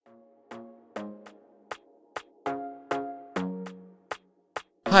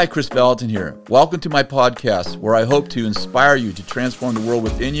Hi, Chris Valentin here. Welcome to my podcast where I hope to inspire you to transform the world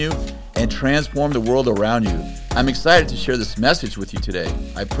within you and transform the world around you. I'm excited to share this message with you today.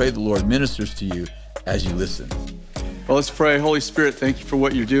 I pray the Lord ministers to you as you listen. Well, let's pray. Holy Spirit, thank you for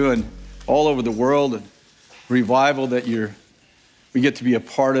what you're doing all over the world and revival that we get to be a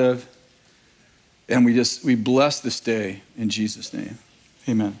part of. And we bless this day in Jesus' name.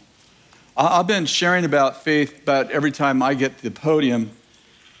 Amen. I've been sharing about faith about every time I get to the podium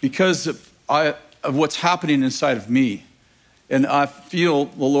because of what's happening inside of me. And I feel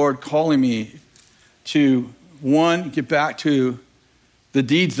the Lord calling me to, one, get back to the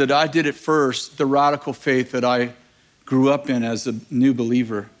deeds that I did at first, the radical faith that I grew up in as a new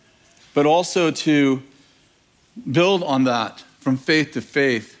believer, but also to build on that from faith to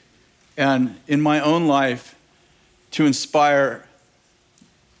faith, and in my own life to inspire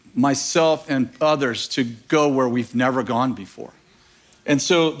myself and others to go where we've never gone before. And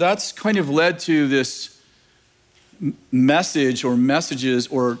so that's kind of led to this message or messages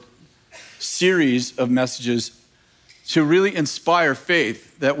or series of messages to really inspire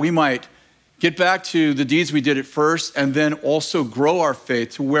faith, that we might get back to the deeds we did at first and then also grow our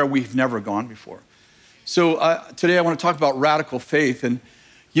faith to where we've never gone before. So today I want to talk about radical faith. And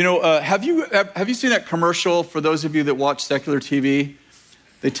have you seen that commercial? For those of you that watch secular TV,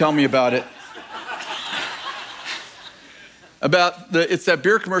 they tell me about it. It's that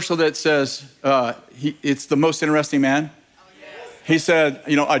beer commercial that says, it's the most interesting man. He said,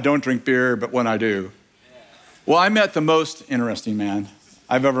 I don't drink beer, but when I do. Well, I met the most interesting man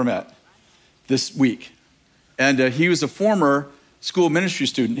I've ever met this week. And he was a former school ministry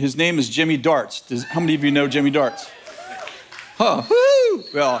student. His name is Jimmy Darts. How many of you know Jimmy Darts? Huh, woo!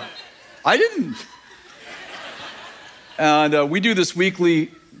 Well, I didn't. And we do this weekly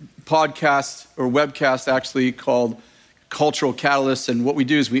podcast or webcast actually called Cultural Catalysts. And what we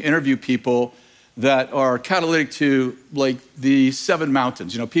do is we interview people that are catalytic to like the seven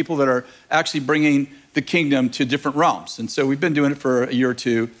mountains, people that are actually bringing the kingdom to different realms. And so we've been doing it for a year or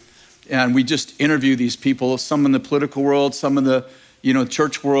two. And we just interview these people, some in the political world, some in the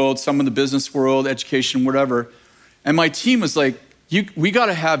church world, some in the business world, education, whatever. And my team was like, we got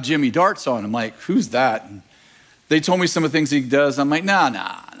to have Jimmy Darts on. I'm like, who's that? And they told me some of the things he does. I'm like, no,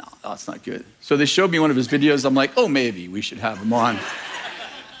 that's not good. So they showed me one of his videos. I'm like, maybe we should have him on.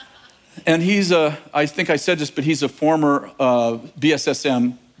 And I think I said this, but he's a former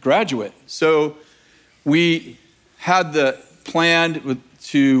BSSM graduate. So we had planned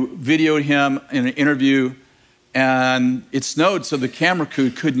to video him in an interview, and it snowed, so the camera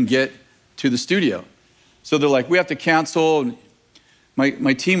crew couldn't get to the studio. So they're like, we have to cancel. And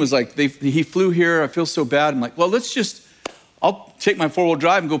my team was like, he flew here. I feel so bad. I'm like, well, I'll take my four-wheel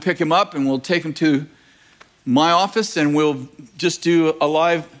drive and go pick him up, and we'll take him to my office, and we'll just do a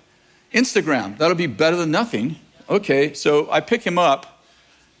live Instagram. That'll be better than nothing. Okay, so I pick him up,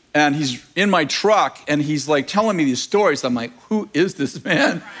 and he's in my truck, and he's like telling me these stories. I'm like, who is this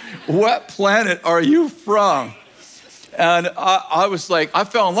man? What planet are you from? And I was like, I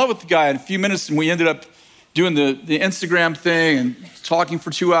fell in love with the guy in a few minutes, and we ended up doing the Instagram thing and talking for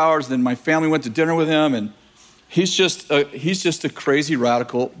 2 hours. Then my family went to dinner with him, and he's just a crazy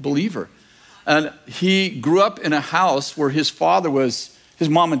radical believer. And he grew up in a house where his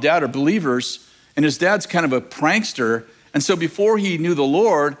mom and dad are believers, and his dad's kind of a prankster. And so before he knew the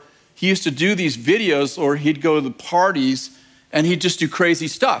Lord, he used to do these videos, or he'd go to the parties and he'd just do crazy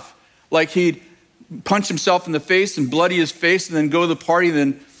stuff. Like he'd punch himself in the face and bloody his face and then go to the party and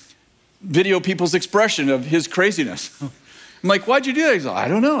then video people's expression of his craziness. I'm like, why'd you do that? He's like, I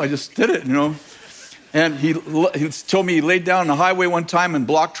don't know. I just did it, And he told me he laid down on the highway one time and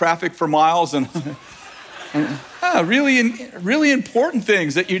blocked traffic for miles and really important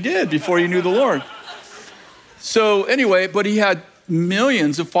things that you did before you knew the Lord. So anyway, but he had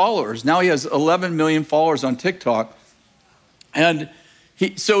millions of followers. Now he has 11 million followers on TikTok. And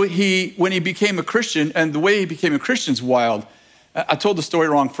when he became a Christian, and the way he became a Christian is wild. I told the story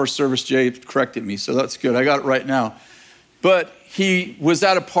wrong first service. Jay corrected me, so that's good. I got it right now. But he was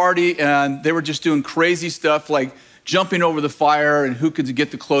at a party, and they were just doing crazy stuff like jumping over the fire and who could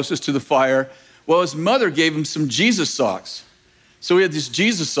get the closest to the fire. Well, his mother gave him some Jesus socks. So he had these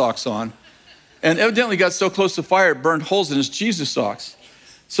Jesus socks on, and evidently got so close to the fire, it burned holes in his Jesus socks.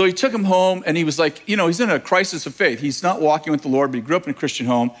 So he took him home, and he was like, he's in a crisis of faith. He's not walking with the Lord, but he grew up in a Christian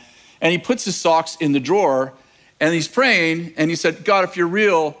home. And he puts his socks in the drawer, and he's praying, and he said, God, if you're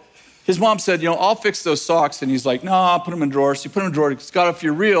real. His mom said, I'll fix those socks. And he's like, no, I'll put them in a drawer. So he put them in a drawer. He said, God, if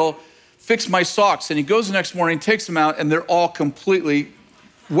you're real, fix my socks. And he goes the next morning, takes them out, and they're all completely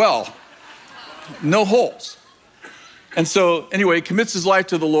well. No holes. And so anyway, he commits his life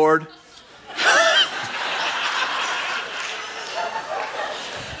to the Lord.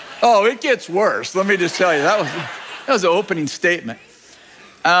 Oh, it gets worse. Let me just tell you, that was the opening statement.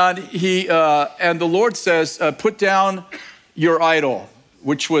 And and the Lord says, put down your idol,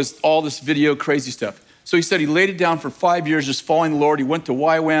 which was all this video crazy stuff. So he said he laid it down for 5 years, just following the Lord. He went to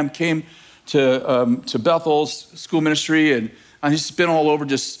YWAM, came to Bethel's school ministry, and he's been all over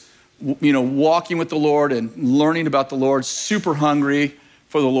just, walking with the Lord and learning about the Lord, super hungry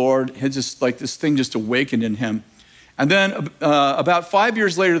for the Lord. It's just like this thing just awakened in him. And then about 5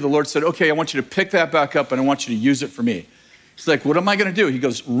 years later, the Lord said, okay, I want you to pick that back up and I want you to use it for me. He's like, what am I going to do? He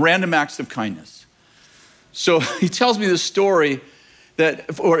goes, random acts of kindness. So he tells me this story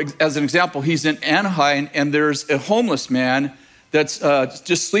that, or as an example, he's in Anaheim and there's a homeless man that's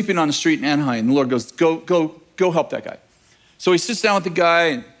just sleeping on the street in Anaheim. And the Lord goes, go help that guy. So he sits down with the guy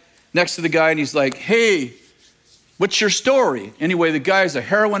and next to the guy and he's like, hey, what's your story? Anyway, the guy's a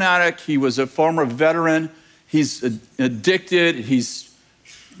heroin addict. He was a former veteran. He's addicted. He's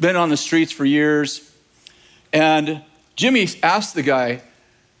been on the streets for years. And Jimmy asked the guy,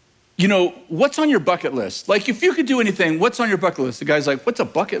 what's on your bucket list? Like, if you could do anything, what's on your bucket list? The guy's like, what's a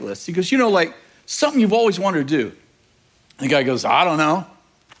bucket list? He goes, like something you've always wanted to do. The guy goes, I don't know.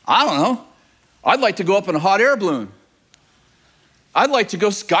 I'd like to go up in a hot air balloon. I'd like to go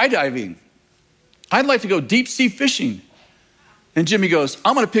skydiving. I'd like to go deep sea fishing. And Jimmy goes,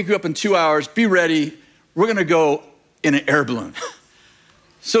 I'm going to pick you up in 2 hours. Be ready. We're going to go in an air balloon.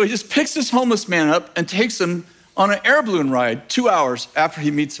 So he just picks this homeless man up and takes him on an air balloon ride 2 hours after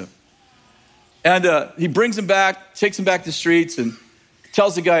he meets him. And he brings him back, takes him back to the streets and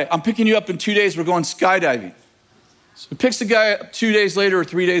tells the guy, I'm picking you up in 2 days. We're going skydiving. So he picks the guy up 2 days later or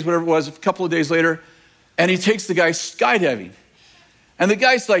 3 days, whatever it was, a couple of days later, and he takes the guy skydiving. And the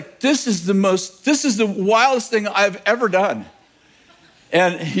guy's like, this is the wildest thing I've ever done.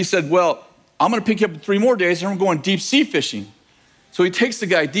 And he said, well, I'm going to pick you up in 3 more days and I'm going deep sea fishing. So he takes the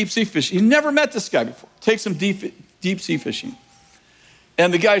guy deep sea fishing. He never met this guy before. Takes him deep sea fishing.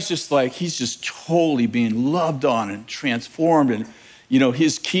 And the guy's just like, he's just totally being loved on and transformed. And,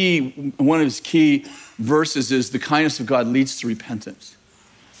 one of his key verses is the kindness of God leads to repentance.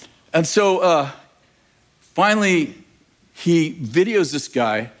 And so finally, he videos this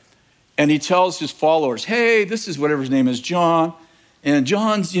guy and he tells his followers, hey, this is whatever his name is, John. And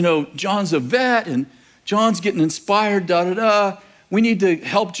John's a vet and John's getting inspired, da-da-da. We need to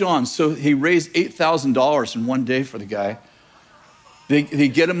help John. So he raised $8,000 in one day for the guy. They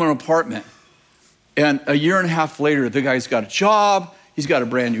get him an apartment. And a year and a half later, the guy's got a job. He's got a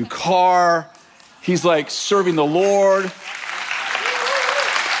brand new car. He's like serving the Lord.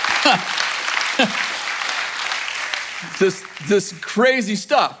 This crazy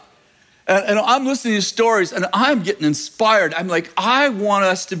stuff. And I'm listening to these stories and I'm getting inspired. I'm like, I want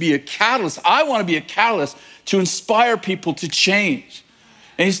us to be a catalyst. I want to be a catalyst to inspire people to change.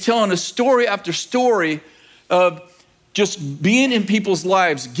 And he's telling us story after story of just being in people's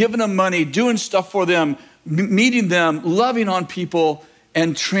lives, giving them money, doing stuff for them, meeting them, loving on people,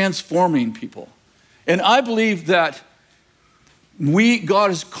 and transforming people. And I believe that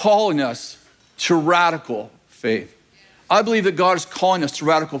God is calling us to radical faith. I believe that God is calling us to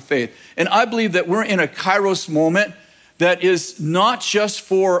radical faith. And I believe that we're in a Kairos moment that is not just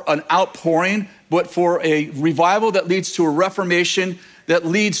for an outpouring, but for a revival that leads to a reformation, that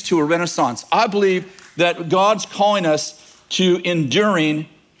leads to a renaissance. I believe that God's calling us to enduring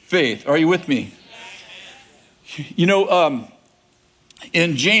faith. Are you with me?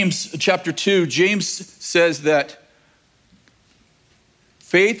 In James chapter 2, James says that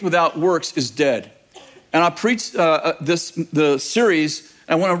faith without works is dead. And I preach the series.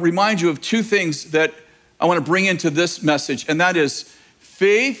 I want to remind you of 2 things that I want to bring into this message. And that is,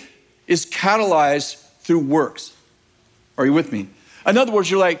 faith is catalyzed through works. Are you with me? In other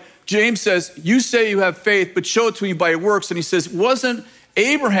words, you're like, James says, you say you have faith, but show it to me by your works. And he says, wasn't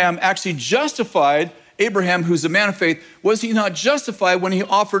Abraham actually justified? Abraham, who's a man of faith, was he not justified when he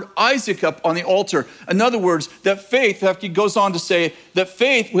offered Isaac up on the altar? In other words, that faith, he goes on to say that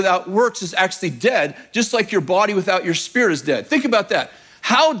faith without works is actually dead, just like your body without your spirit is dead. Think about that.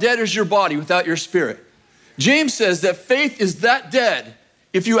 How dead is your body without your spirit? James says that faith is that dead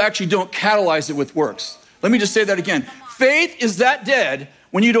if you actually don't catalyze it with works. Let me just say that again. Faith is that dead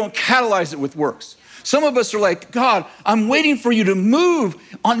when you don't catalyze it with works. Some of us are like, God, I'm waiting for you to move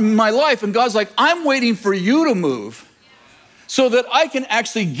on my life. And God's like, I'm waiting for you to move so that I can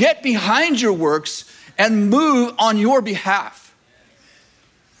actually get behind your works and move on your behalf.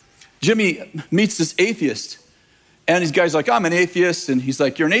 Jimmy meets this atheist And this guy's like, I'm an atheist. And he's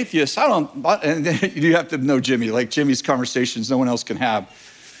like, you're an atheist? And then you have to know Jimmy, like Jimmy's conversations no one else can have.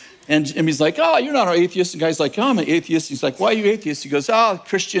 And Jimmy's like, oh, you're not an atheist. And the guy's like, oh, I'm an atheist. He's like, why are you atheist? He goes,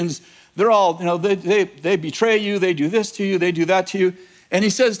 Christians, they're all, they betray you. They do this to you. They do that to you. And he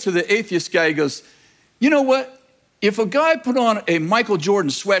says to the atheist guy, he goes, you know what? If a guy put on a Michael Jordan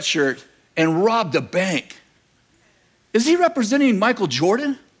sweatshirt and robbed a bank, is he representing Michael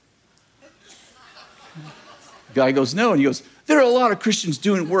Jordan? The guy goes, no. And he goes, there are a lot of Christians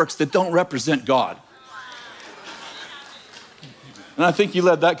doing works that don't represent God. And I think you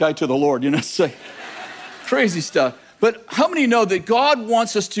led that guy to the Lord, it's like crazy stuff. But how many know that God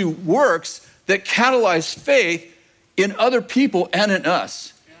wants us to works that catalyze faith in other people and in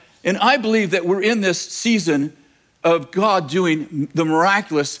us? And I believe that we're in this season of God doing the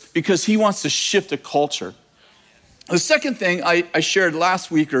miraculous because he wants to shift a culture. The second thing I shared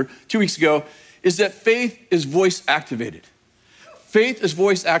last week or 2 weeks ago is that faith is voice activated. Faith is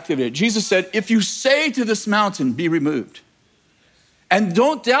voice activated. Jesus said, if you say to this mountain, be removed, and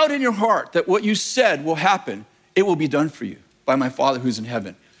don't doubt in your heart that what you said will happen, it will be done for you by my Father who's in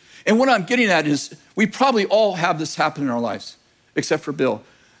heaven. And what I'm getting at is we probably all have this happen in our lives, except for Bill,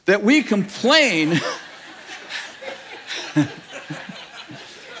 that we complain.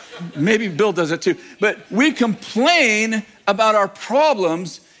 Maybe Bill does it too, but we complain about our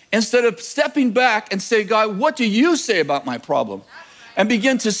problems instead of stepping back and say, God, what do you say about my problem? And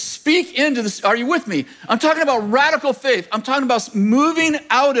begin to speak into this. Are you with me? I'm talking about radical faith. I'm talking about moving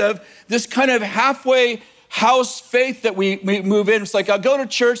out of this kind of halfway house faith that we move in. It's like, I go to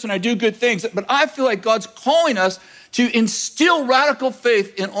church and I do good things, but I feel like God's calling us to instill radical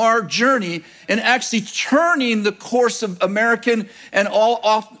faith in our journey and actually turning the course of American and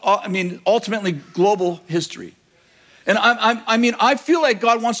ultimately global history. And I feel like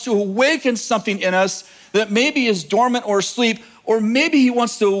God wants to awaken something in us that maybe is dormant or asleep, or maybe he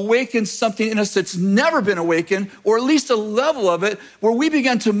wants to awaken something in us that's never been awakened, or at least a level of it where we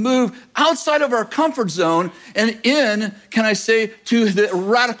begin to move outside of our comfort zone and in, can I say, to the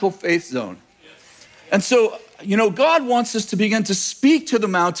radical faith zone. And so, God wants us to begin to speak to the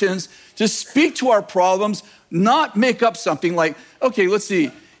mountains, to speak to our problems, not make up something like, okay, let's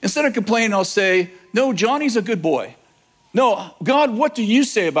see. Instead of complaining, I'll say, no, Johnny's a good boy. No, God, what do you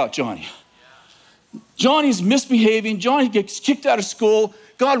say about Johnny? Johnny's misbehaving. Johnny gets kicked out of school.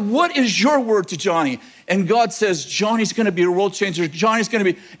 God, what is your word to Johnny? And God says, Johnny's going to be a world changer. Johnny's going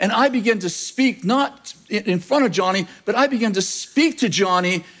to be, and I begin to speak, not in front of Johnny, but I begin to speak to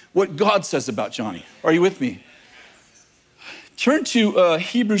Johnny what God says about Johnny. Are you with me? Turn to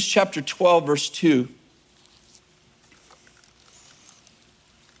Hebrews chapter 12, verse 2.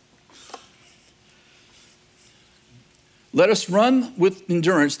 Let us run with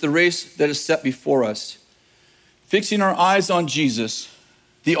endurance the race that is set before us, fixing our eyes on Jesus,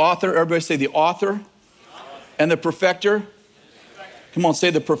 the author, everybody say the author, and the perfecter. Come on, say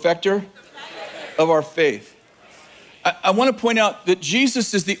the perfecter of our faith. I want to point out that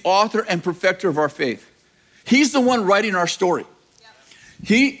Jesus is the author and perfecter of our faith. He's the one writing our story.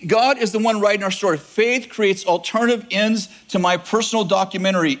 God is the one writing our story. Faith creates alternative ends to my personal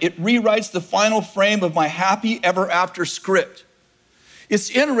documentary. It rewrites the final frame of my happy ever after script. It's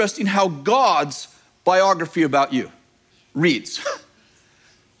interesting how God's biography about you reads.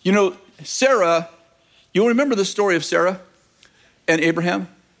 Sarah, you'll remember the story of Sarah and Abraham?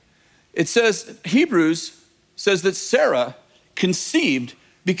 It says, Hebrews says that Sarah conceived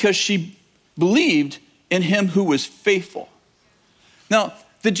because she believed in him who was faithful. Now,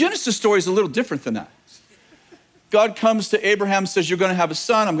 the Genesis story is a little different than that. God comes to Abraham, says, you're going to have a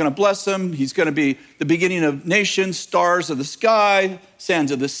son. I'm going to bless him. He's going to be the beginning of nations, stars of the sky,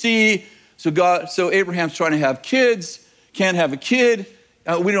 sands of the sea. So Abraham's trying to have kids, can't have a kid.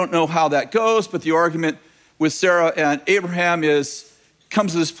 We don't know how that goes, but the argument with Sarah and Abraham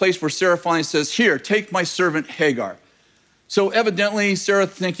comes to this place where Sarah finally says, here, take my servant Hagar. So evidently, Sarah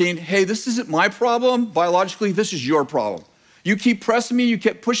thinking, hey, this isn't my problem. Biologically, this is your problem. You keep pressing me, you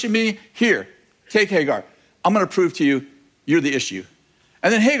keep pushing me. Here, take Hagar. I'm going to prove to you, you're the issue.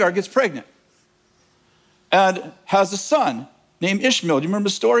 And then Hagar gets pregnant and has a son named Ishmael. Do you remember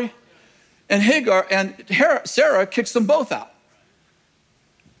the story? And Sarah kicks them both out.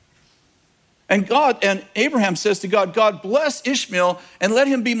 And Abraham says to God, God, bless Ishmael and let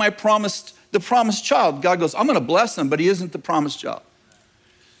him be the promised child. God goes, I'm going to bless him, but he isn't the promised child.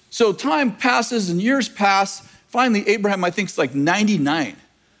 So time passes and years pass. Finally, Abraham, I think, is like 99.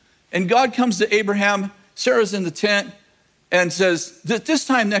 And God comes to Abraham, Sarah's in the tent, and says, this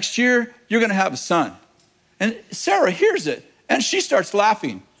time next year, you're going to have a son. And Sarah hears it, and she starts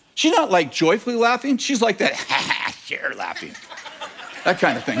laughing. She's not like joyfully laughing. She's like that, sure, laughing. That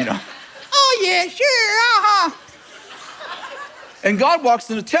kind of thing, you know. Oh, yeah, sure, uh-huh. And God walks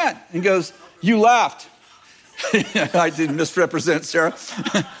in the tent and goes, you laughed. I didn't misrepresent Sarah.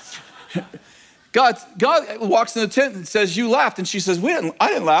 God walks in the tent and says, you laughed. And she says, I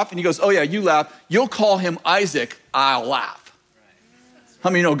didn't laugh. And he goes, oh yeah, you laughed. You'll call him Isaac, I'll laugh. How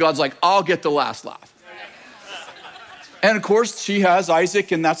many know God's like, I'll get the last laugh. And of course, she has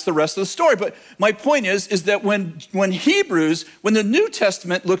Isaac, and that's the rest of the story. But my point is that when the New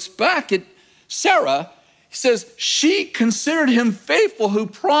Testament looks back at Sarah, he says, she considered him faithful who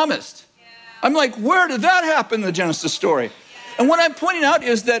promised. I'm like, where did that happen in the Genesis story? And what I'm pointing out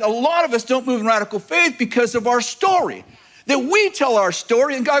is that a lot of us don't move in radical faith because of our story. That we tell our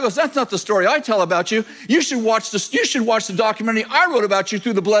story, and God goes, that's not the story I tell about you. You should watch the documentary I wrote about you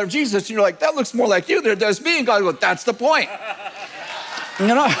through the blood of Jesus. And you're like, that looks more like you than it does me. And God goes, that's the point. You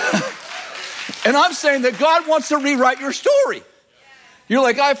know? And I'm saying that God wants to rewrite your story. You're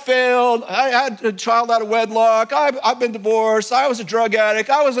like, I failed. I had a child out of wedlock. I've been divorced. I was a drug addict.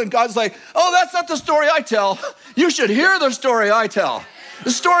 And God's like, oh, that's not the story I tell. You should hear the story I tell.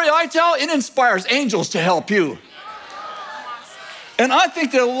 The story I tell, it inspires angels to help you. And I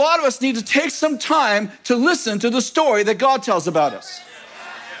think that a lot of us need to take some time to listen to the story that God tells about us.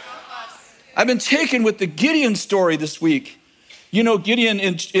 I've been taken with the Gideon story this week. You know, Gideon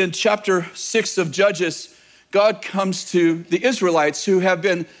in chapter 6 of Judges, God comes to the Israelites who have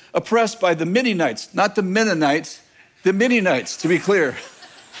been oppressed by the Midianites, not the Mennonites, the Midianites, to be clear.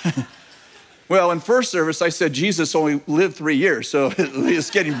 Well, in first service, I said Jesus only lived 3 years, so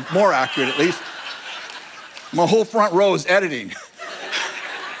it's getting more accurate at least. My whole front row is editing.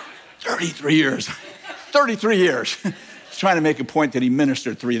 33 years. Trying to make a point that he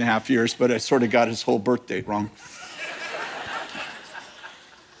ministered 3.5 years, but I sort of got his whole birth date wrong.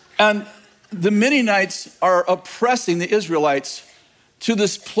 And the Midianites are oppressing the Israelites to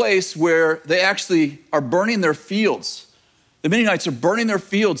this place where they actually are burning their fields. The Midianites are burning their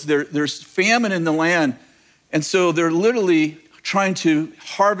fields. There's famine in the land. And so they're literally trying to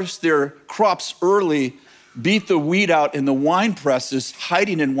harvest their crops early, beat the wheat out in the wine presses,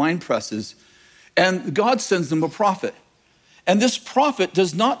 hiding in wine presses. And God sends them a prophet. And this prophet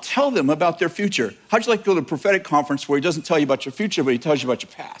does not tell them about their future. How'd you like to go to a prophetic conference where he doesn't tell you about your future, but he tells you about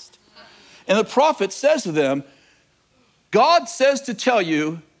your past? And the prophet says to them, God says to tell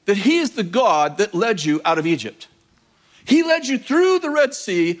you that he is the God that led you out of Egypt. He led you through the Red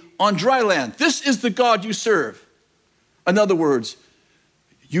Sea on dry land. This is the God you serve. In other words,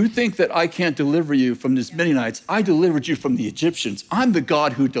 you think that I can't deliver you from these Midianites. I delivered you from the Egyptians. I'm the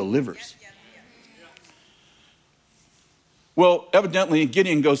God who delivers. Well, evidently,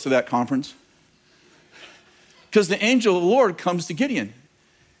 Gideon goes to that conference because the angel of the Lord comes to Gideon.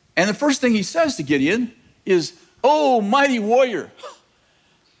 And the first thing he says to Gideon is, oh, mighty warrior.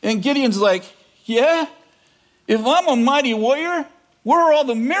 And Gideon's like, yeah, if I'm a mighty warrior, where are all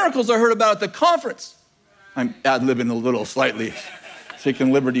the miracles I heard about at the conference? I'm ad-libbing a little slightly,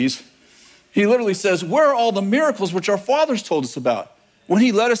 taking liberties. He literally says, where are all the miracles which our fathers told us about when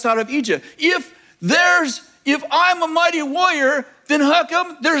he led us out of Egypt? If I'm a mighty warrior, then how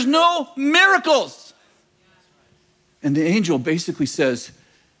come there's no miracles? And the angel basically says,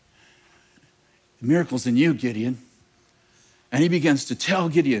 the miracle's in you, Gideon. And he begins to tell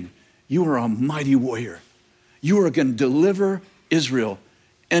Gideon, you are a mighty warrior. You are going to deliver Israel.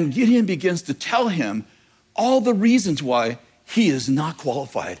 And Gideon begins to tell him all the reasons why he is not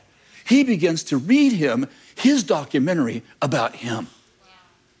qualified. He begins to read him his documentary about him.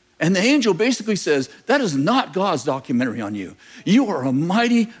 And the angel basically says, that is not God's documentary on you. You are a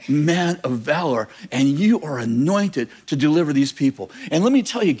mighty man of valor, and you are anointed to deliver these people. And let me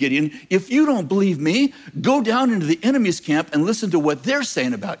tell you, Gideon, if you don't believe me, go down into the enemy's camp and listen to what they're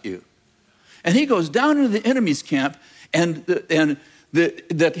saying about you. And he goes down into the enemy's camp, and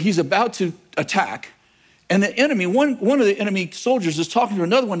that he's about to attack. And the enemy, one of the enemy soldiers is talking to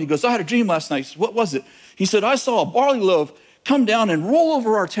another one. He goes, I had a dream last night. He says, what was it? He said, I saw a barley loaf come down and roll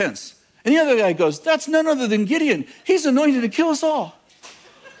over our tents. And the other guy goes, that's none other than Gideon. He's anointed to kill us all.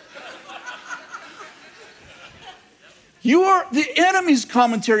 The enemy's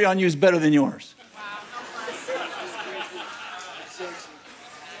commentary on you is better than yours.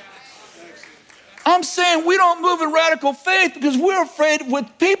 I'm saying we don't move in radical faith because we're afraid of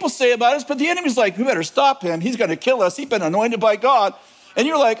what people say about us, but the enemy's like, we better stop him. He's going to kill us. He's been anointed by God. And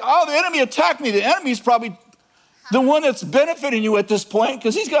you're like, oh, the enemy attacked me. The enemy's probably the one that's benefiting you at this point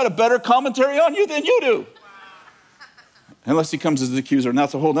because he's got a better commentary on you than you do. Unless he comes as the accuser. And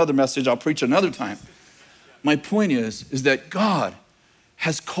that's a whole other message I'll preach another time. My point is that God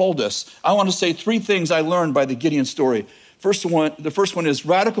has called us. I want to say three things I learned by the Gideon story. The first one is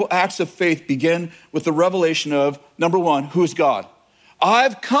radical acts of faith begin with the revelation of, number one, who is God?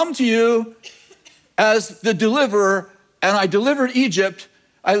 I've come to you as the deliverer, and I delivered Egypt.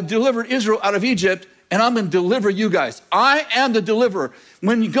 I delivered Israel out of Egypt, and I'm going to deliver you guys. I am the deliverer.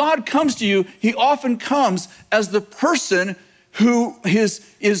 When God comes to you, he often comes as the person who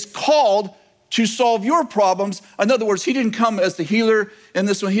is called to solve your problems. In other words, he didn't come as the healer in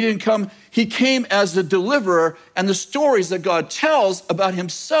this one. He came as the deliverer, and the stories that God tells about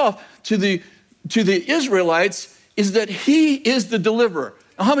himself to the Israelites is that he is the deliverer.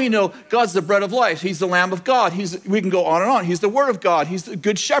 Now, how many know God's the bread of life? He's the Lamb of God. We can go on and on. He's the Word of God. He's the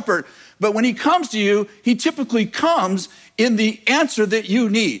Good Shepherd. But when he comes to you, he typically comes in the answer that you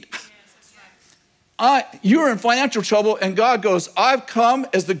need. You're in financial trouble, and God goes, I've come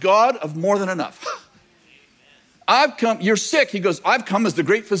as the God of more than enough. I've come, you're sick. He goes, I've come as the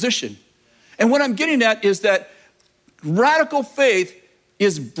great physician. And what I'm getting at is that radical faith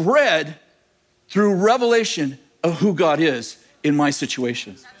is bred through revelation of who God is in my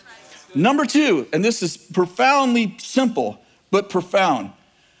situation. Number two, and this is profoundly simple, but profound.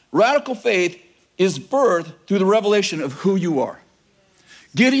 Radical faith is birthed through the revelation of who you are.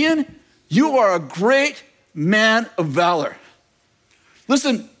 Gideon, you are a great man of valor.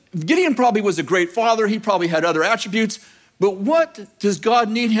 Listen, Gideon probably was a great father. He probably had other attributes. But what does God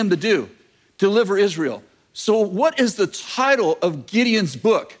need him to do? Deliver Israel. So what is the title of Gideon's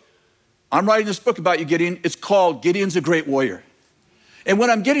book? I'm writing this book about you, Gideon. It's called Gideon's a Great Warrior. And what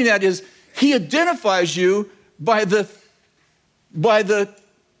I'm getting at is he identifies you by the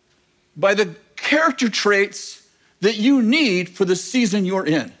character traits that you need for the season you're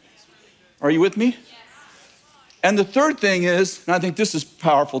in. Are you with me? Yes. And the third thing is, and I think this is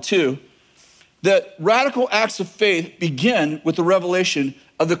powerful too, that radical acts of faith begin with the revelation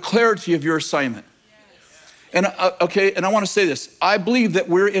of the clarity of your assignment. Yes. And I want to say this. I believe that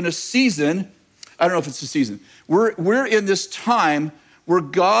we're in a season, I don't know if it's a season, we're in this time where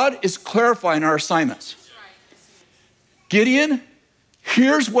God is clarifying our assignments. Gideon,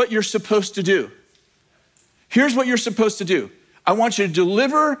 here's what you're supposed to do. Here's what you're supposed to do. I want you to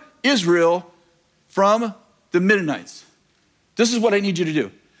deliver Israel from the Midianites. This is what I need you to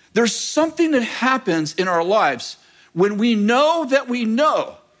do. There's something that happens in our lives when we know that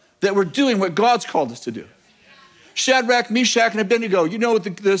we're doing what God's called us to do. Shadrach, Meshach, and Abednego, you know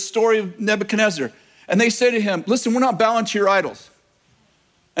the story of Nebuchadnezzar. And they say to him, listen, we're not bowing to your idols.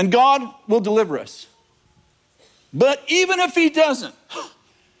 And God will deliver us. But even if he doesn't,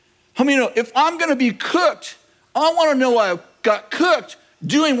 how many know, if I'm going to be cooked, I want to know I got cooked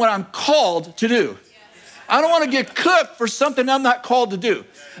doing what I'm called to do. I don't want to get cooked for something I'm not called to do.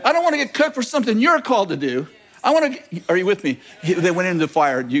 I don't want to get cooked for something you're called to do. Are you with me? They went into the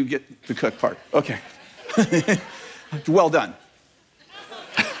fire, you get the cook part. Okay. Well done.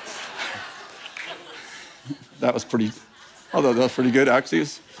 That was pretty good, actually. It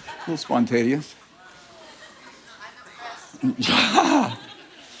was a little spontaneous.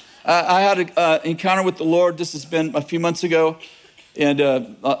 I had an encounter with the Lord. This has been a few months ago. And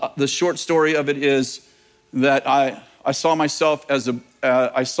the short story of it is that I saw myself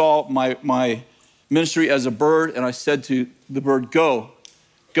I saw my ministry as a bird, and I said to the bird, go.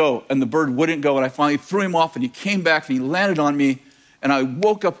 And the bird wouldn't go, and I finally threw him off, and he came back, and he landed on me, and I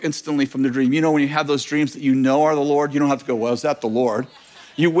woke up instantly from the dream. You know when you have those dreams that you know are the Lord? You don't have to go, well, is that the Lord?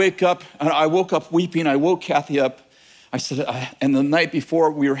 You wake up, and I woke up weeping. I woke Kathy up. I said, and the night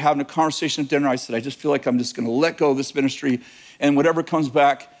before we were having a conversation at dinner, I said, I just feel like I'm just going to let go of this ministry, and whatever comes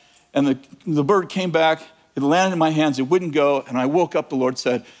back. And the bird came back, it landed in my hands, it wouldn't go, and I woke up, the Lord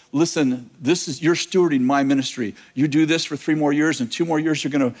said, listen, you're stewarding my ministry. You do this for 3 more years, and 2 more years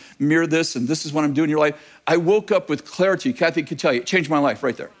you're going to mirror this, and this is what I'm doing in your life. I woke up with clarity. Kathy could tell you, it changed my life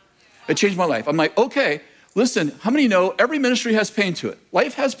right there. It changed my life. I'm like, okay, listen, how many know every ministry has pain to it?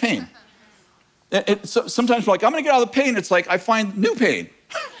 Life has pain. Sometimes we're like, I'm going to get out of the pain. It's like, I find new pain.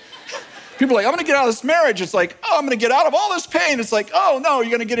 People are like, I'm going to get out of this marriage. It's like, oh, I'm going to get out of all this pain. It's like, oh, no,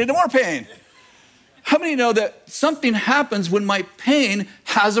 you're going to get into more pain. How many know that something happens when my pain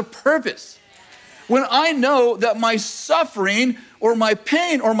has a purpose? When I know that my suffering or my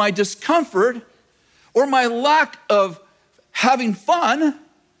pain or my discomfort or my lack of having fun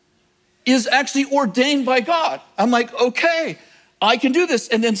is actually ordained by God. I'm like, okay, I can do this.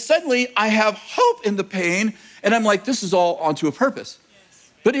 And then suddenly I have hope in the pain, and I'm like, this is all onto a purpose.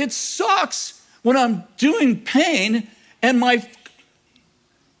 Yes. But it sucks when I'm doing pain and my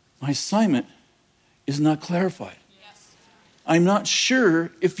assignment is not clarified. Yes. I'm not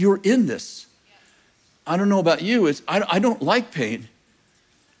sure if you're in this. Yes. I don't know about you. I don't like pain,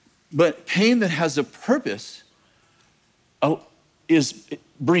 But pain that has a purpose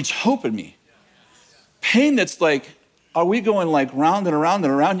breeds hope in me. Pain that's like, are we going like round and around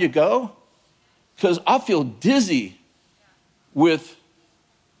and around you go? Because I feel dizzy with,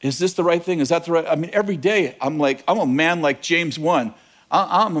 is this the right thing? Is that the right? I mean, every day I'm a man like James 1.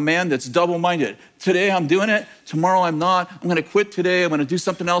 I'm a man that's double-minded. Today I'm doing it. Tomorrow I'm not. I'm going to quit today. I'm going to do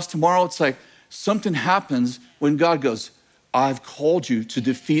something else tomorrow. It's like something happens when God goes, I've called you to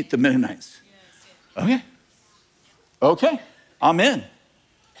defeat the Mennonites. Okay, I'm in.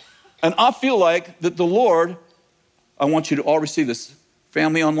 And I feel like that the Lord, I want you to all receive this.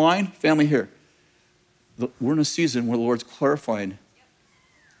 Family online, family here. We're in a season where the Lord's clarifying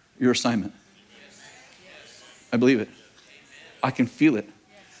your assignment. I believe it. I can feel it.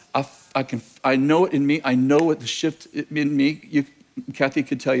 I know it in me. I know what the shift in me. Kathy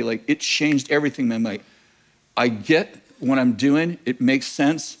could tell you, like, it changed everything. I'm like, I get what I'm doing. It makes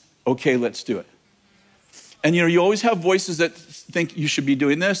sense. Okay, let's do it. And you always have voices that think you should be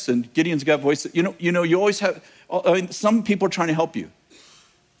doing this, and Gideon's got voices. You always have. I mean, some people are trying to help you,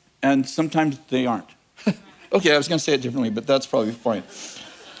 and sometimes they aren't. Okay, I was going to say it differently, but that's probably fine.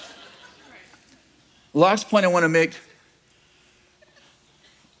 Last point I want to make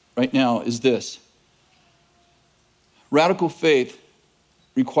right now is this. Radical faith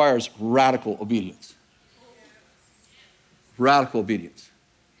requires radical obedience. Radical obedience.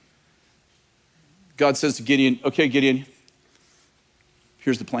 God says to Gideon, okay, Gideon,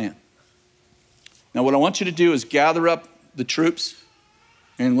 here's the plan. Now, what I want you to do is gather up the troops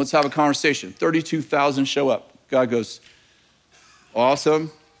and let's have a conversation. 32,000 show up. God goes,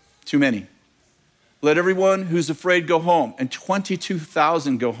 awesome, too many. Let everyone who's afraid go home. And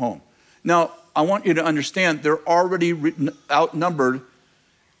 22,000 go home. Now, I want you to understand they're already outnumbered,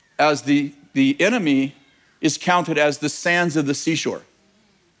 as the enemy is counted as the sands of the seashore.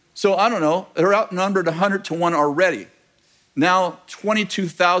 So I don't know, they're outnumbered 100 to 1 already. Now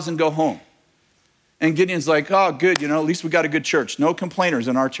 22,000 go home. And Gideon's like, oh, good, at least we got a good church. No complainers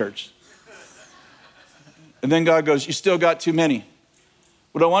in our church. And then God goes, you still got too many.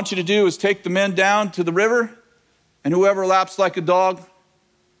 What I want you to do is take the men down to the river, and whoever laps like a dog,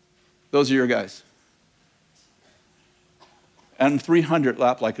 those are your guys. And 300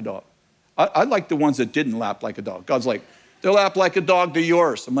 lap like a dog. I like the ones that didn't lap like a dog. God's like, they'll lap like a dog, they're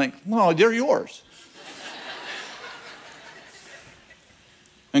yours. I'm like, no, they're yours.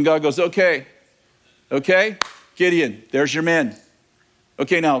 And God goes, okay, Gideon, there's your men.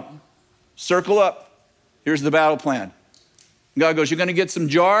 Okay, now, circle up. Here's the battle plan. God goes, you're going to get some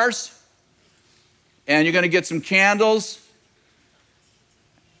jars, and you're going to get some candles,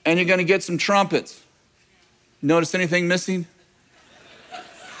 and you're going to get some trumpets. Notice anything missing?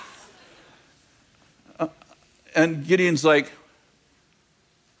 And Gideon's like,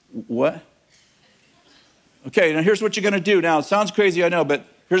 what? Okay, now here's what you're going to do. Now, it sounds crazy, I know, but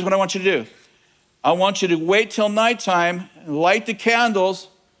here's what I want you to do. I want you to wait till nighttime, and light the candles,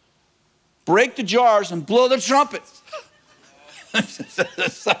 break the jars, and blow the trumpets.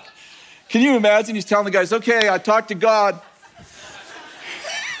 Can you imagine? He's telling the guys, okay, I talked to God.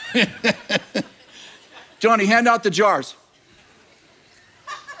 Johnny, hand out the jars.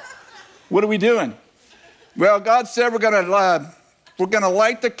 What are we doing? Well, God said we're gonna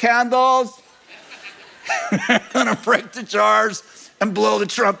light the candles, we're gonna break the jars, and blow the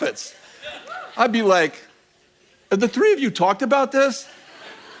trumpets. I'd be like, have the three of you talked about this?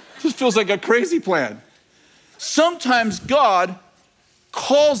 This feels like a crazy plan. Sometimes God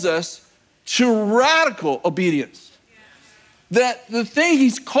calls us to radical obedience. That the thing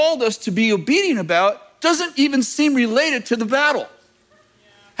he's called us to be obedient about doesn't even seem related to the battle.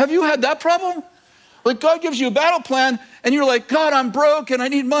 Have you had that problem? Like, God gives you a battle plan, and you're like, God, I'm broke, and I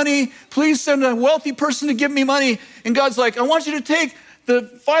need money. Please send a wealthy person to give me money. And God's like, I want you to take the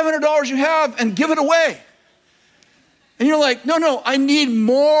 $500 you have and give it away. And you're like, no, I need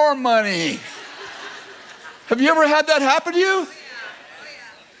more money. Have you ever had that happen to you?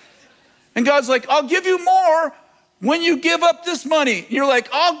 And God's like, I'll give you more when you give up this money. You're like,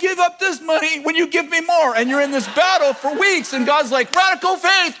 I'll give up this money when you give me more. And you're in this battle for weeks. And God's like, radical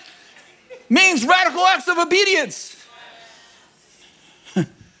faith means radical acts of obedience.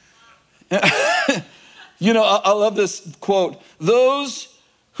 I love this quote. Those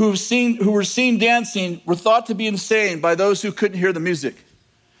who were seen dancing were thought to be insane by those who couldn't hear the music.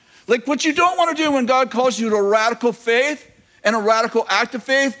 Like, what you don't want to do when God calls you to a radical faith and a radical act of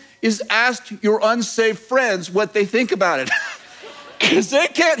faith is ask your unsaved friends what they think about it. Because they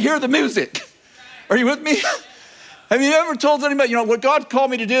can't hear the music. Are you with me? Have you ever told anybody, what God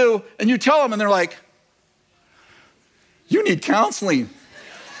called me to do, and you tell them, and they're like, you need counseling.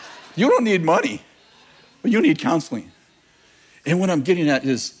 You don't need money, but you need counseling. And what I'm getting at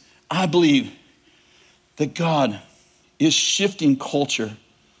is I believe that God is shifting culture,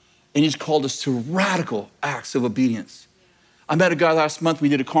 and he's called us to radical acts of obedience. I met a guy last month. We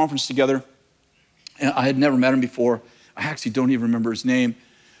did a conference together, and I had never met him before. I actually don't even remember his name.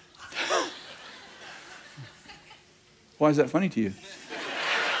 Why is that funny to you?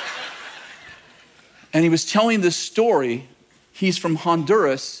 And he was telling this story. He's from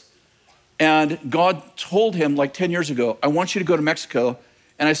Honduras, and God told him like 10 years ago, I want you to go to Mexico,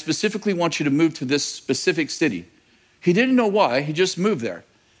 and I specifically want you to move to this specific city. He didn't know why, he just moved there.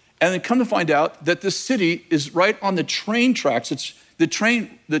 And then come to find out that this city is right on the train tracks. The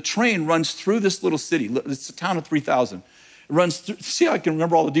train runs through this little city. It's a town of 3,000. It runs through, see, I can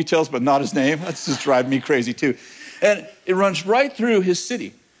remember all the details, but not his name. That's just driving me crazy too. And it runs right through his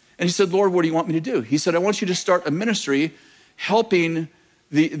city. And he said, Lord, what do you want me to do? He said, I want you to start a ministry helping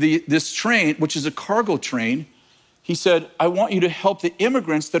this train, which is a cargo train. He said, I want you to help the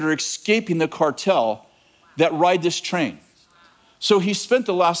immigrants that are escaping the cartel that ride this train. So he spent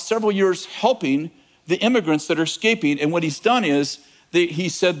the last several years helping the immigrants that are escaping. And what he's done is, he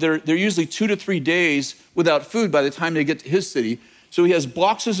said they're usually 2 to 3 days without food by the time they get to his city. So he has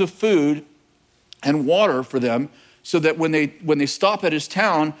boxes of food and water for them so that when they stop at his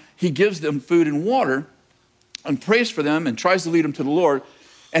town, he gives them food and water and prays for them and tries to lead them to the Lord.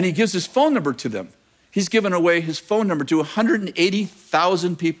 And he gives his phone number to them. He's given away his phone number to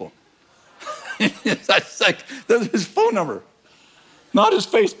 180,000 people. That's his phone number, not his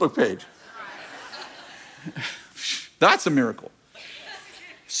Facebook page. That's a miracle.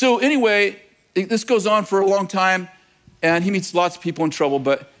 So anyway, this goes on for a long time, and he meets lots of people in trouble,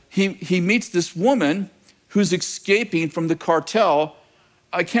 but he meets this woman who's escaping from the cartel.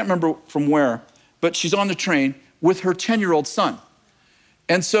 I can't remember from where, but she's on the train with her 10-year-old son.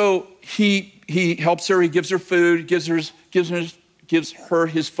 And so he helps her, he gives her food, gives her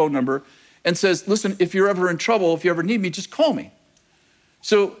his phone number, and says, listen, if you're ever in trouble, if you ever need me, just call me.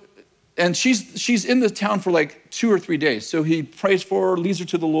 So, and she's in the town for like 2 or 3 days. So he prays for her, leads her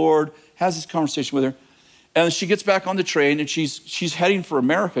to the Lord, has this conversation with her. And she gets back on the train, and she's heading for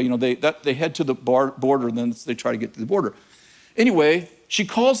America. You know, they head to the border, and then they try to get to the border. Anyway, she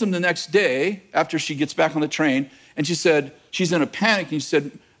calls him the next day after she gets back on the train, and she said, she's in a panic, and she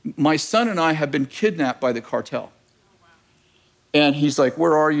said, my son and I have been kidnapped by the cartel. And he's like,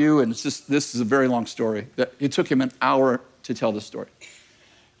 where are you? And this is a very long story. It took him an hour to tell this story.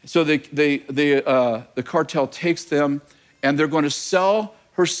 So the cartel takes them, and they're going to sell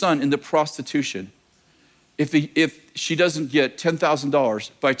her son into prostitution if she doesn't get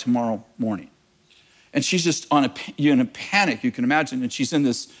 $10,000 by tomorrow morning. And she's just in a panic, you can imagine. And she's in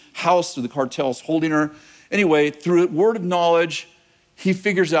this house where the cartel's holding her. Anyway, through word of knowledge, he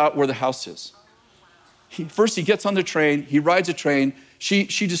figures out where the house is. First, he gets on the train. He rides a train. She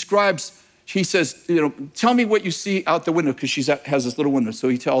describes, he says, tell me what you see out the window, because she has this little window. So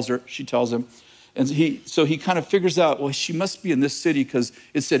he tells her, she tells him. And so he kind of figures out, well, she must be in this city because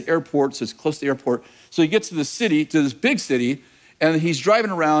it said airport, so it's close to the airport. So he gets to the city, to this big city, and he's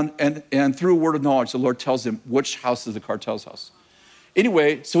driving around, and through a word of knowledge, the Lord tells him which house is the cartel's house.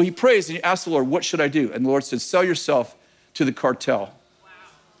 Anyway, so he prays and he asks the Lord, what should I do? And the Lord says, sell yourself to the cartel. Wow.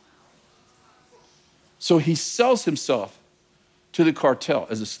 So he sells himself to the cartel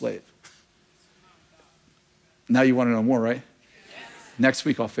as a slave. Now you want to know more, right? Yes. Next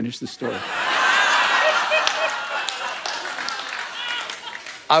week I'll finish the story.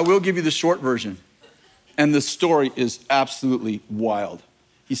 I will give you the short version. And the story is absolutely wild.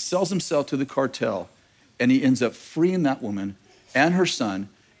 He sells himself to the cartel, and he ends up freeing that woman and her son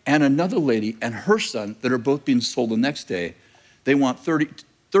and another lady and her son that are both being sold the next day. They want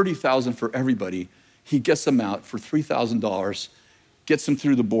 $30,000 for everybody. He gets them out for $3,000, gets them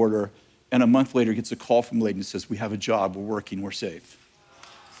through the border, and a month later gets a call from the lady and says, we have a job, we're working, we're safe.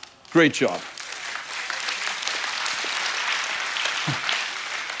 Great job.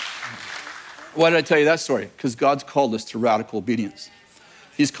 Why did I tell you that story? Because God's called us to radical obedience.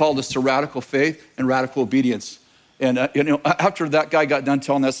 He's called us to radical faith and radical obedience. And after that guy got done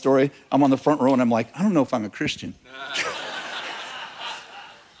telling that story, I'm on the front row and I'm like, I don't know if I'm a Christian.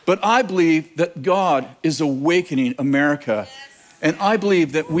 But I believe that God is awakening America. And I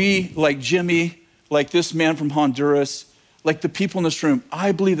believe that we, like Jimmy, like this man from Honduras, like the people in this room,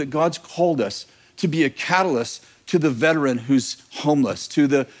 I believe that God's called us to be a catalyst to the veteran who's homeless, to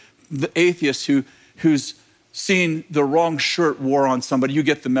the atheist who's seen the wrong shirt wore on somebody. You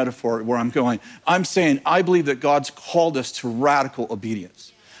get the metaphor where I'm going. I'm saying I believe that God's called us to radical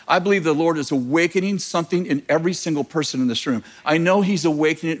obedience. I believe the Lord is awakening something in every single person in this room. I know he's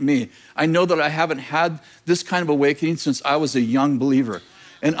awakening it in me. I know that I haven't had this kind of awakening since I was a young believer.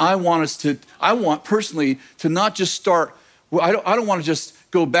 And I want personally to not just start, I don't want to just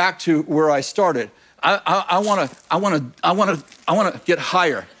go back to where I started. I want to get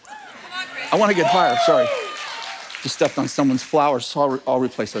higher. I want to get higher, sorry. Just stepped on someone's flowers, so I'll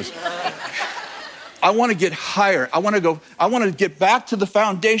replace those. I want to get higher. I want to get back to the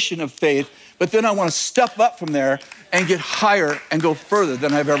foundation of faith, but then I want to step up from there and get higher and go further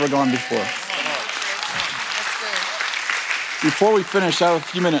than I've ever gone before. Before we finish, I have a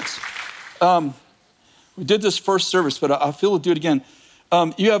few minutes. We did this first service, but I feel we'll do it again.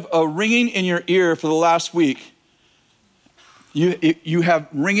 You have a ringing in your ear for the last week. You have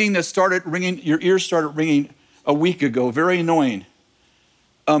ringing that started ringing, your ears started ringing a week ago, very annoying.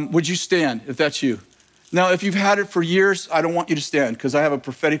 Would you stand if that's you? Now, if you've had it for years, I don't want you to stand because I have a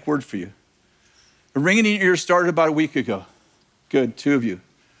prophetic word for you. The ringing in your ear started about a week ago. Good, 2 of you.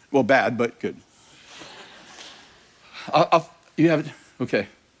 Well, bad, but good. You have it? Okay.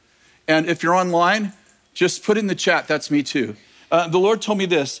 And if you're online, just put in the chat, that's me too. The Lord told me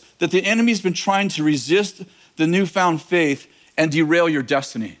this, that the enemy's been trying to resist the newfound faith and derail your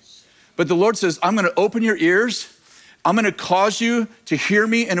destiny. But the Lord says, I'm going to open your ears. I'm going to cause you to hear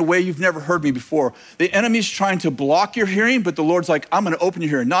me in a way you've never heard me before. The enemy's trying to block your hearing, but the Lord's like, I'm going to open your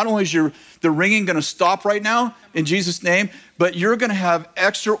hearing. Not only is the ringing going to stop right now in Jesus' name, but you're going to have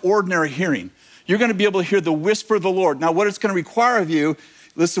extraordinary hearing. You're going to be able to hear the whisper of the Lord. Now, what it's going to require of you,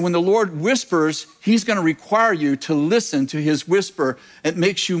 listen, when the Lord whispers, he's going to require you to listen to his whisper. It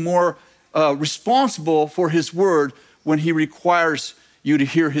makes you more responsible for his word when he requires you to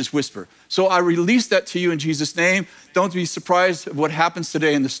hear his whisper. So I release that to you in Jesus' name. Don't be surprised at what happens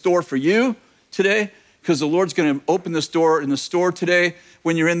today in the store for you today, because the Lord's going to open this door in the store today.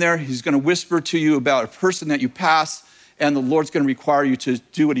 When you're in there, he's going to whisper to you about a person that you pass, and the Lord's going to require you to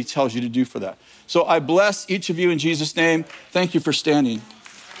do what he tells you to do for that. So I bless each of you in Jesus' name. Thank you for standing.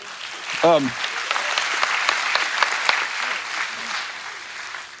 I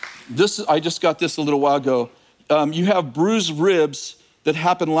just got this a little while ago. You have bruised ribs that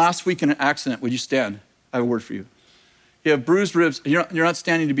happened last week in an accident. Would you stand? I have a word for you. You have bruised ribs. You're not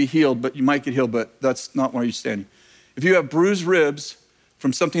standing to be healed, but you might get healed, but that's not why you're standing. If you have bruised ribs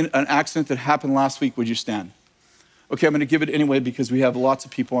from an accident that happened last week, would you stand? Okay, I'm going to give it anyway because we have lots of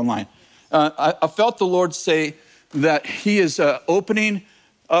people online. I felt the Lord say that he is opening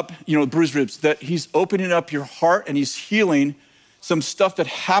up, bruised ribs, that he's opening up your heart and he's healing some stuff that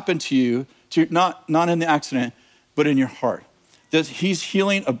happened to you, not in the accident, but in your heart. That he's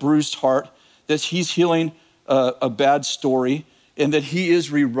healing a bruised heart, that he's healing a bad story, and that he is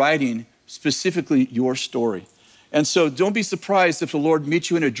rewriting specifically your story. And so don't be surprised if the Lord meets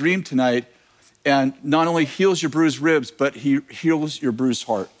you in a dream tonight and not only heals your bruised ribs, but he heals your bruised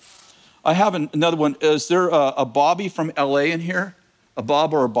heart. I have another one. Is there a Bobby from LA in here? A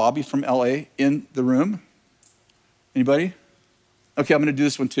Bob or a Bobby from LA in the room? Anybody? Okay, I'm going to do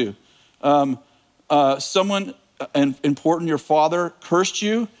this one too. Someone important, your father, cursed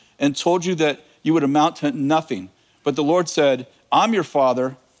you and told you that you would amount to nothing. But the Lord said, I'm your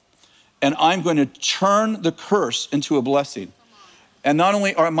father, and I'm going to turn the curse into a blessing. And not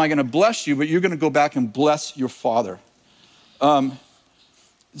only am I going to bless you, but you're going to go back and bless your father.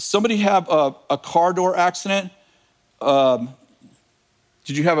 Somebody have a car door accident?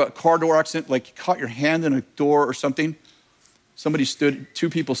 Did you have a car door accident, like you caught your hand in a door or something? Two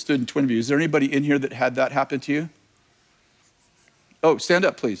people stood in Twin View. Is there anybody in here that had that happen to you? Oh, stand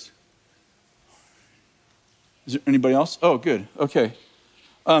up, please. Is there anybody else? Oh, good. Okay.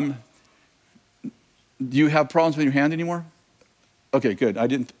 Do you have problems with your hand anymore? Okay,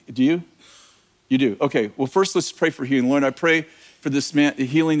 good. Do you? You do. Okay. Well, first let's pray for healing. Lord, I pray for this man,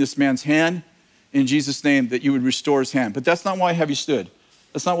 healing this man's hand in Jesus' name, that you would restore his hand. But that's not why I have you stood.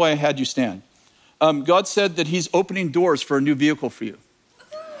 That's not why I had you stand. God said that he's opening doors for a new vehicle for you.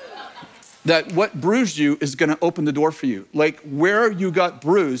 That what bruised you is going to open the door for you. Like where you got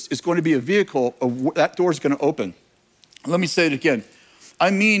bruised is going to be a vehicle of that door is going to open. Let me say it again. I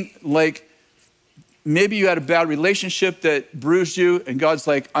mean, like maybe you had a bad relationship that bruised you, and God's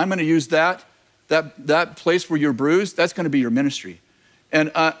like, I'm going to use that place where you're bruised. That's going to be your ministry, and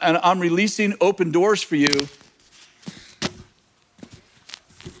I'm releasing open doors for you.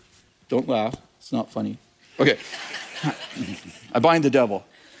 Don't laugh. It's not funny. Okay. I bind the devil.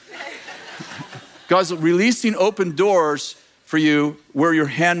 God's releasing open doors for you where your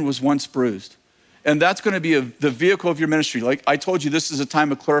hand was once bruised. And that's going to be the vehicle of your ministry. Like I told you, this is a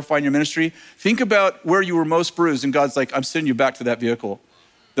time of clarifying your ministry. Think about where you were most bruised, and God's like, I'm sending you back to that vehicle.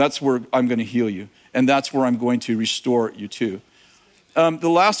 that's where I'm going to heal you. And that's where I'm going to restore you to. The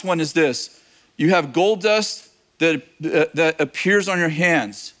last one is this. You have gold dust that appears on your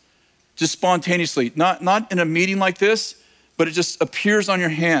hands just spontaneously. Not in a meeting like this, but it just appears on your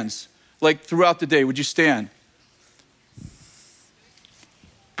hands like throughout the day. Would you stand?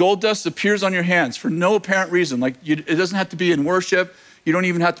 Gold dust appears on your hands for no apparent reason. It doesn't have to be in worship. You don't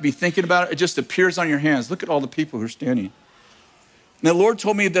even have to be thinking about it. It just appears on your hands. Look at all the people who are standing. And the Lord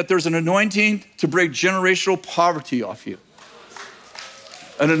told me that there's an anointing to break generational poverty off you.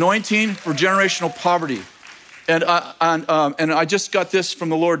 An anointing for generational poverty. And I just got this from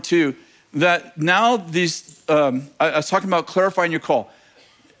the Lord too, that now these, I was talking about clarifying your call.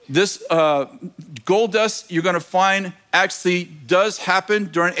 This gold dust you're going to find actually does happen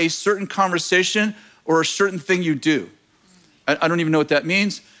during a certain conversation or a certain thing you do. I don't even know what that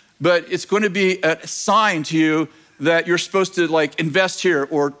means, but it's going to be a sign to you that you're supposed to invest here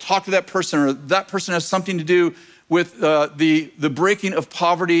or talk to that person, or that person has something to do with the breaking of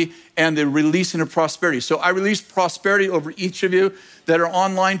poverty and the releasing of prosperity. So I release prosperity over each of you that are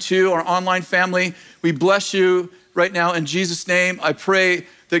online too, our online family. We bless you right now in Jesus' name. I pray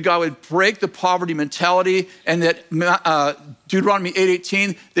that God would break the poverty mentality, and that Deuteronomy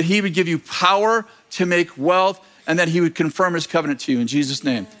 8:18, that he would give you power to make wealth, and that he would confirm his covenant to you in Jesus'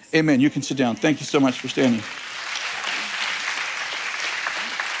 name. Amen. You can sit down. Thank you so much for standing.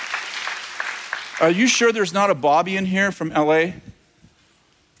 Are you sure there's not a Bobby in here from LA?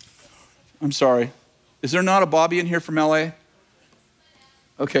 I'm sorry. Is there not a Bobby in here from LA?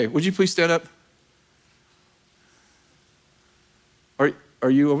 Okay, would you please stand up? Are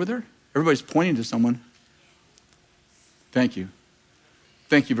you over there? Everybody's pointing to someone. Thank you.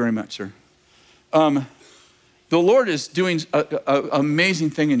 Thank you very much, sir. The Lord is doing an amazing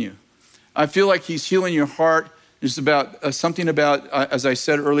thing in you. I feel like he's healing your heart. There's about something about, as I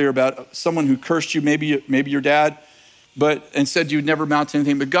said earlier, about someone who cursed you, maybe your dad, and said you'd never amount to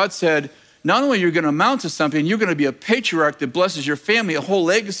anything. But God said, not only are you going to amount to something, you're going to be a patriarch that blesses your family. A whole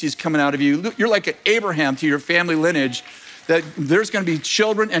legacy is coming out of you. You're like an Abraham to your family lineage, that there's going to be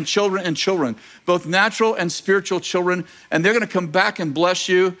children and children and children, both natural and spiritual children, and they're going to come back and bless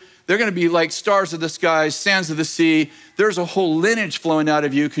you. They're going to be like stars of the sky, sands of the sea. There's a whole lineage flowing out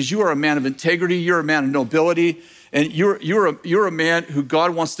of you because you are a man of integrity. You're a man of nobility. And you're a man who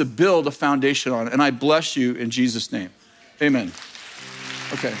God wants to build a foundation on. And I bless you in Jesus' name. Amen.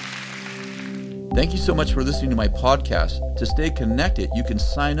 Okay. Thank you so much for listening to my podcast. To stay connected, you can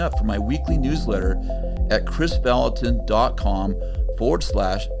sign up for my weekly newsletter at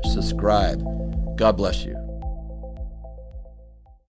chrisvallotton.com/subscribe. God bless you.